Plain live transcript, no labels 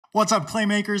What's up,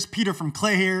 Claymakers? Peter from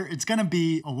Clay here. It's gonna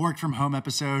be a work from home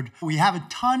episode. We have a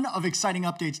ton of exciting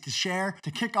updates to share to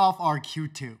kick off our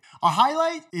Q2. Our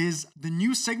highlight is the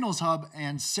new Signals Hub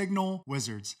and Signal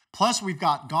Wizards. Plus, we've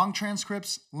got Gong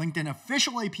Transcripts, LinkedIn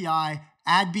official API,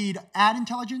 Adbeat Ad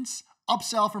Intelligence,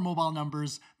 Upcell for mobile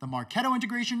numbers, the Marketo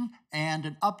integration, and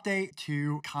an update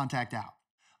to ContactOut.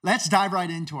 Let's dive right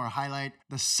into our highlight,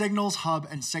 the Signals Hub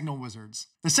and Signal Wizards.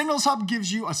 The Signals Hub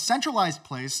gives you a centralized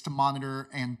place to monitor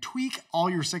and tweak all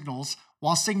your signals,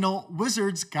 while Signal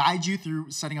Wizards guide you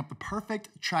through setting up the perfect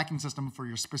tracking system for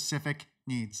your specific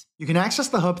needs. You can access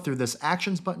the hub through this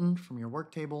Actions button from your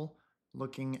work table.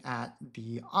 Looking at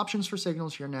the options for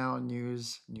signals here now,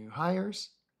 News, New Hires.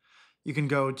 You can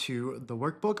go to the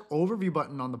Workbook Overview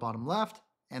button on the bottom left,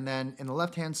 and then in the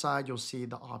left-hand side, you'll see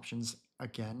the options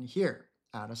again here.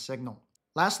 Add a signal.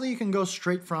 Lastly, you can go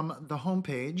straight from the home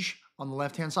page. On the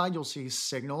left-hand side, you'll see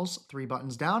Signals, 3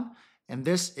 buttons down, and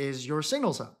this is your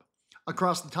Signals Hub.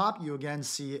 Across the top, you again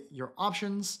see your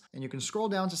options, and you can scroll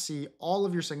down to see all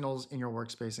of your signals in your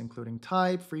workspace, including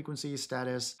type, frequency,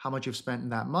 status, how much you've spent in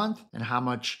that month, and how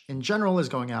much in general is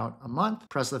going out a month.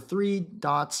 Press the 3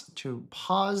 dots to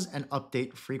pause and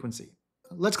update frequency.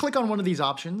 Let's click on one of these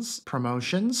options,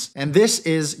 Promotions, and this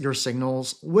is your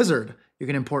Signals Wizard. You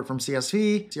can import from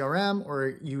CSV, CRM,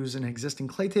 or use an existing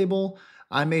Clay table.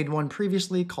 I made one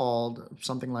previously called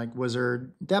something like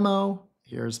Wizard Demo.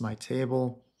 Here's my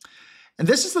table. And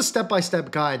this is the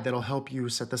step-by-step guide that'll help you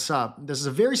set this up. This is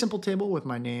a very simple table with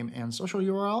my name and social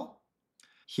URL.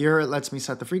 Here it lets me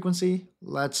set the frequency.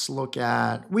 Let's look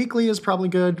at weekly is probably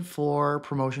good for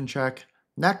promotion check.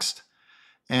 Next.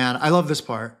 And I love this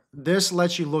part. This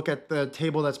lets you look at the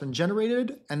table that's been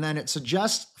generated, and then it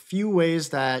suggests a few ways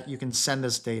that you can send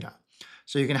this data.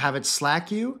 So you can have it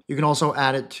Slack you. You can also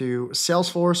add it to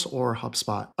Salesforce or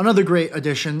HubSpot. Another great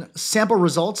addition, Sample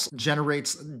Results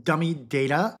generates dummy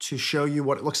data to show you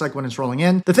what it looks like when it's rolling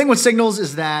in. The thing with Signals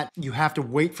is that you have to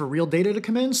wait for real data to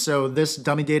come in. So this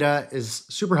dummy data is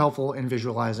super helpful in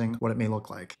visualizing what it may look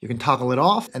like. You can toggle it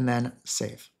off and then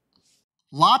save.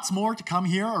 Lots more to come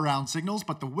here around signals,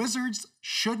 but the wizards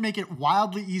should make it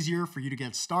wildly easier for you to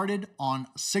get started on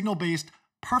signal-based,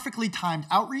 perfectly timed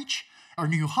outreach. Our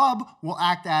new hub will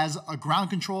act as a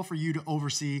ground control for you to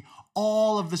oversee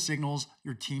all of the signals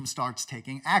your team starts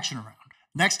taking action around.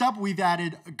 Next up, we've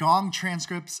added Gong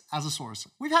Transcripts as a source.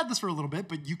 We've had this for a little bit,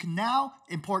 but you can now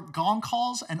import Gong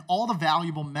calls and all the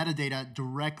valuable metadata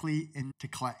directly into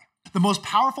Clay. The most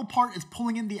powerful part is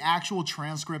pulling in the actual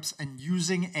transcripts and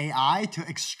using AI to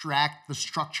extract the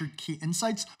structured key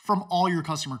insights from all your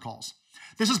customer calls.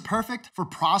 This is perfect for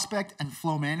prospect and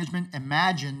flow management.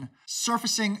 Imagine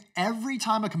surfacing every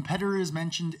time a competitor is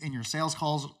mentioned in your sales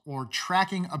calls or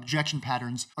tracking objection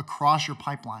patterns across your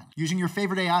pipeline using your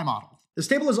favorite AI model. This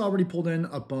table has already pulled in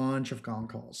a bunch of Gong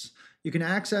calls. You can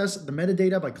access the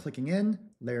metadata by clicking in.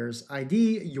 There's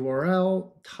ID,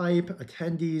 URL, type,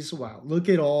 attendees. Wow, look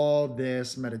at all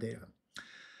this metadata.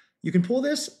 You can pull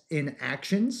this in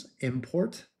Actions,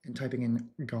 Import, and typing in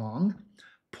Gong.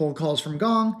 Pull calls from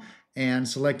Gong and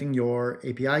selecting your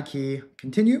API key,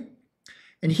 Continue.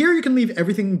 And here you can leave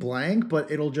everything blank,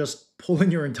 but it'll just pull in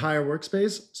your entire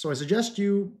workspace. So I suggest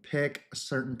you pick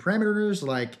certain parameters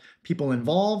like people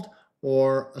involved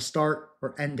or a start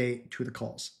or end date to the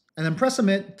calls. And then press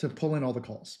Submit to pull in all the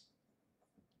calls.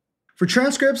 For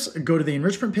transcripts, go to the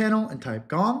enrichment panel and type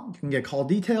Gong. You can get call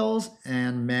details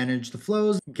and manage the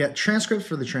flows. Get transcripts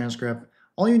for the transcript.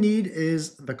 All you need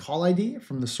is the call ID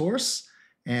from the source.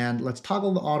 And let's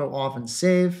toggle the auto off and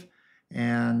save.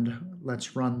 And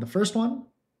let's run the first one.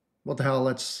 What the hell,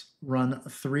 let's run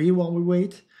 3 while we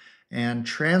wait. And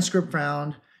transcript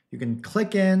found. You can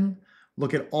click in.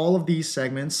 Look at all of these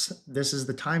segments. This is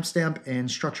the timestamp in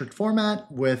structured format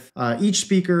with each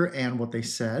speaker and what they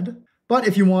said. But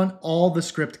if you want all the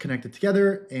script connected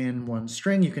together in one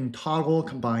string, you can toggle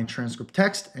combine transcript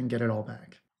text and get it all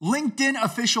back. LinkedIn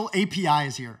official API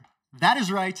is here. That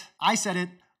is right. I said it,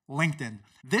 LinkedIn.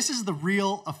 This is the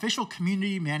real official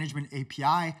community management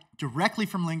API directly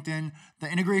from LinkedIn. The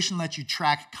integration lets you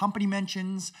track company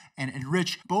mentions and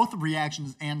enrich both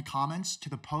reactions and comments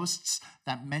to the posts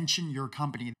that mention your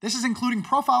company. This is including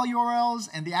profile URLs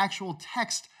and the actual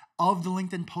text of the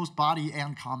LinkedIn post body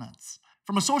and comments.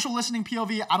 From a social listening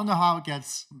POV, I don't know how it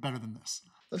gets better than this.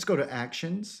 Let's go to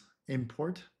Actions,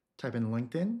 Import, type in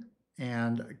LinkedIn,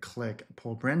 and click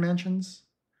Pull Brand Mentions.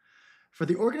 For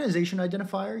the organization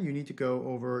identifier, you need to go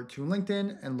over to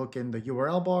LinkedIn and look in the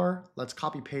URL bar. Let's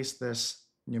copy paste this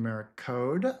numeric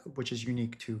code, which is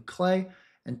unique to Clay,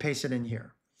 and paste it in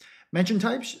here. Mention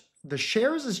types, The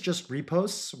shares is just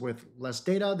reposts with less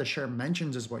data. The share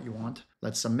mentions is what you want.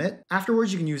 Let's submit.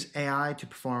 Afterwards, you can use AI to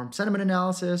perform sentiment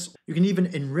analysis. You can even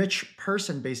enrich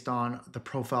person based on the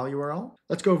profile URL.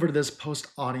 Let's go over to this post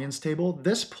audience table.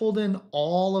 This pulled in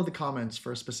all of the comments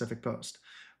for a specific post.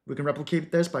 We can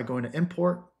replicate this by going to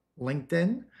import,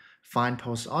 LinkedIn, find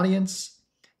post audience,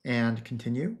 and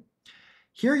continue.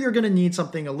 Here, you're going to need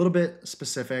something a little bit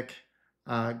specific.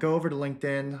 Go over to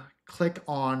LinkedIn, click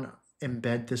on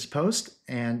embed this post,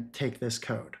 and take this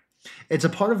code. It's a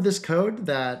part of this code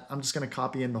that I'm just going to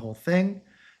copy in the whole thing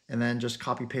and then just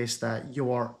copy paste that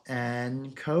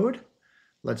URN code.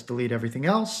 Let's delete everything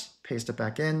else, paste it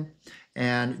back in,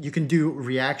 and you can do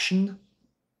reaction,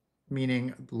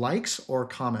 meaning likes or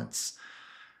comments.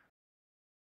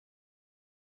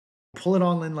 Pull it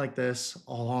all in like this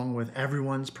along with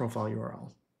everyone's profile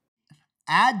URL.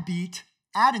 Adbeat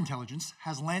Ad Intelligence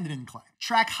has landed in Clay.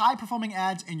 Track high-performing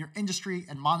ads in your industry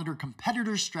and monitor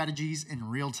competitors' strategies in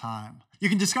real time. You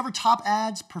can discover top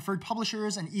ads, preferred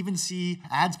publishers, and even see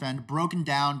ad spend broken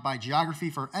down by geography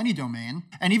for any domain.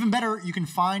 And even better, you can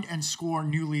find and score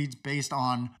new leads based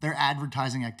on their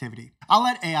advertising activity. I'll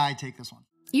let AI take this one.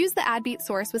 Use the Adbeat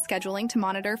source with scheduling to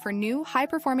monitor for new,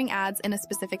 high-performing ads in a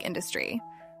specific industry.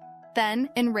 Then,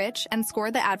 enrich and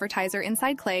score the advertiser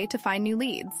inside Clay to find new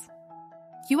leads.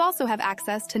 You also have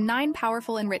access to 9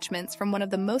 powerful enrichments from one of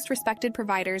the most respected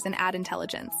providers in ad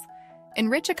intelligence.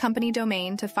 Enrich a company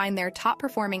domain to find their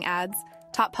top-performing ads,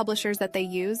 top publishers that they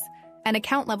use, and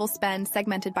account-level spend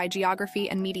segmented by geography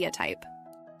and media type.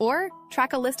 Or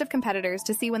track a list of competitors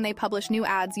to see when they publish new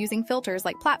ads using filters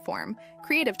like platform,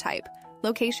 creative type,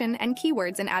 location, and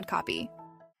keywords in ad copy.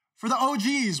 For the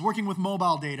OGs working with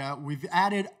mobile data, we've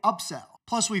added Upcell.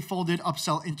 Plus, we folded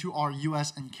Upcell into our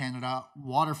US and Canada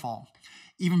waterfall.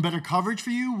 Even better coverage for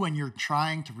you when you're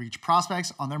trying to reach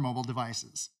prospects on their mobile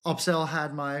devices. Upcell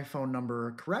had my phone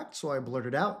number correct, so I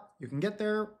blurted out. You can get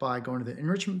there by going to the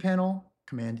enrichment panel,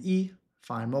 Command E,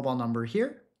 find mobile number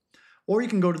here, or you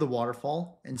can go to the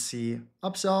waterfall and see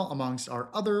Upcell amongst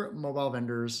our other mobile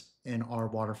vendors in our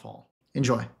waterfall.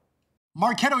 Enjoy.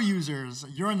 Marketo users,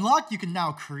 you're in luck. You can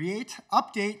now create,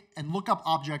 update, and look up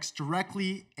objects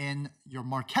directly in your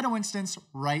Marketo instance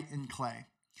right in Clay.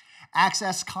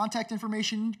 Access contact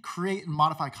information, create and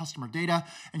modify customer data,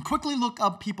 and quickly look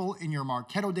up people in your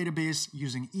Marketo database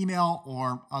using email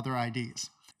or other IDs.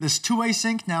 This two-way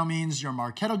sync now means your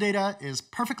Marketo data is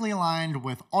perfectly aligned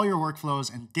with all your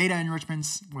workflows and data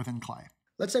enrichments within Clay.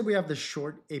 Let's say we have this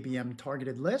short ABM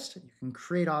targeted list. You can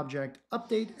create object,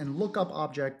 update, and look up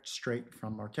object straight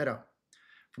from Marketo.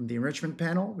 From the enrichment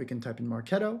panel, we can type in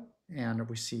Marketo, and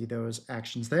we see those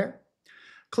actions there.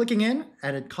 Clicking in,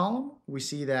 edit column, we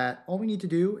see that all we need to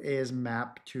do is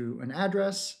map to an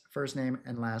address, first name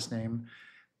and last name.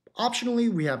 Optionally,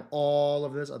 we have all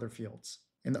of those other fields.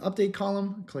 In the update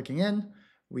column, clicking in,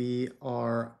 we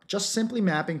are just simply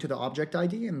mapping to the object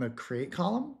ID in the create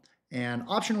column and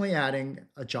optionally adding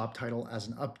a job title as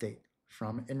an update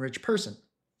from enrich person.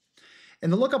 In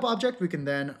the lookup object, we can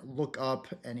then look up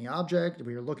any object.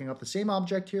 We are looking up the same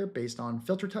object here based on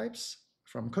filter types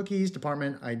from cookies,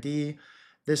 department, ID.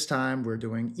 This time we're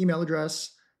doing email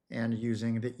address and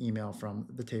using the email from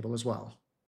the table as well.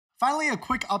 Finally, a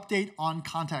quick update on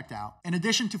ContactOut. In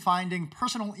addition to finding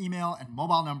personal email and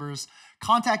mobile numbers,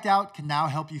 ContactOut can now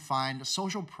help you find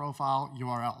social profile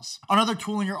URLs. Another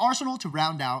tool in your arsenal to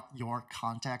round out your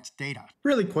contact data.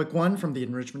 Really quick one from the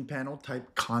enrichment panel,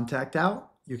 type ContactOut.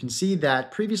 You can see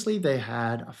that previously they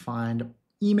had a find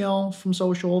email from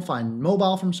social, find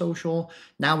mobile from social.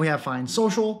 Now we have find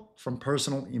social from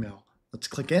personal email. Let's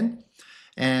click in,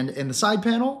 and in the side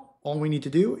panel, all we need to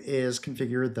do is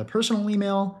configure the personal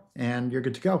email and you're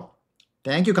good to go.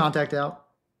 Thank you, ContactOut.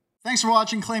 Thanks for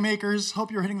watching, Claymakers.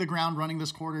 Hope you're hitting the ground running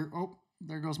this quarter. Oh,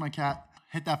 there goes my cat.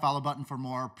 Hit that follow button for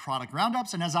more product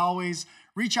roundups. And as always,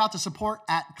 reach out to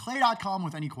support@clay.com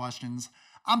with any questions.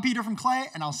 I'm Peter from Clay,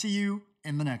 and I'll see you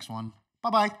in the next one.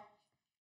 Bye-bye.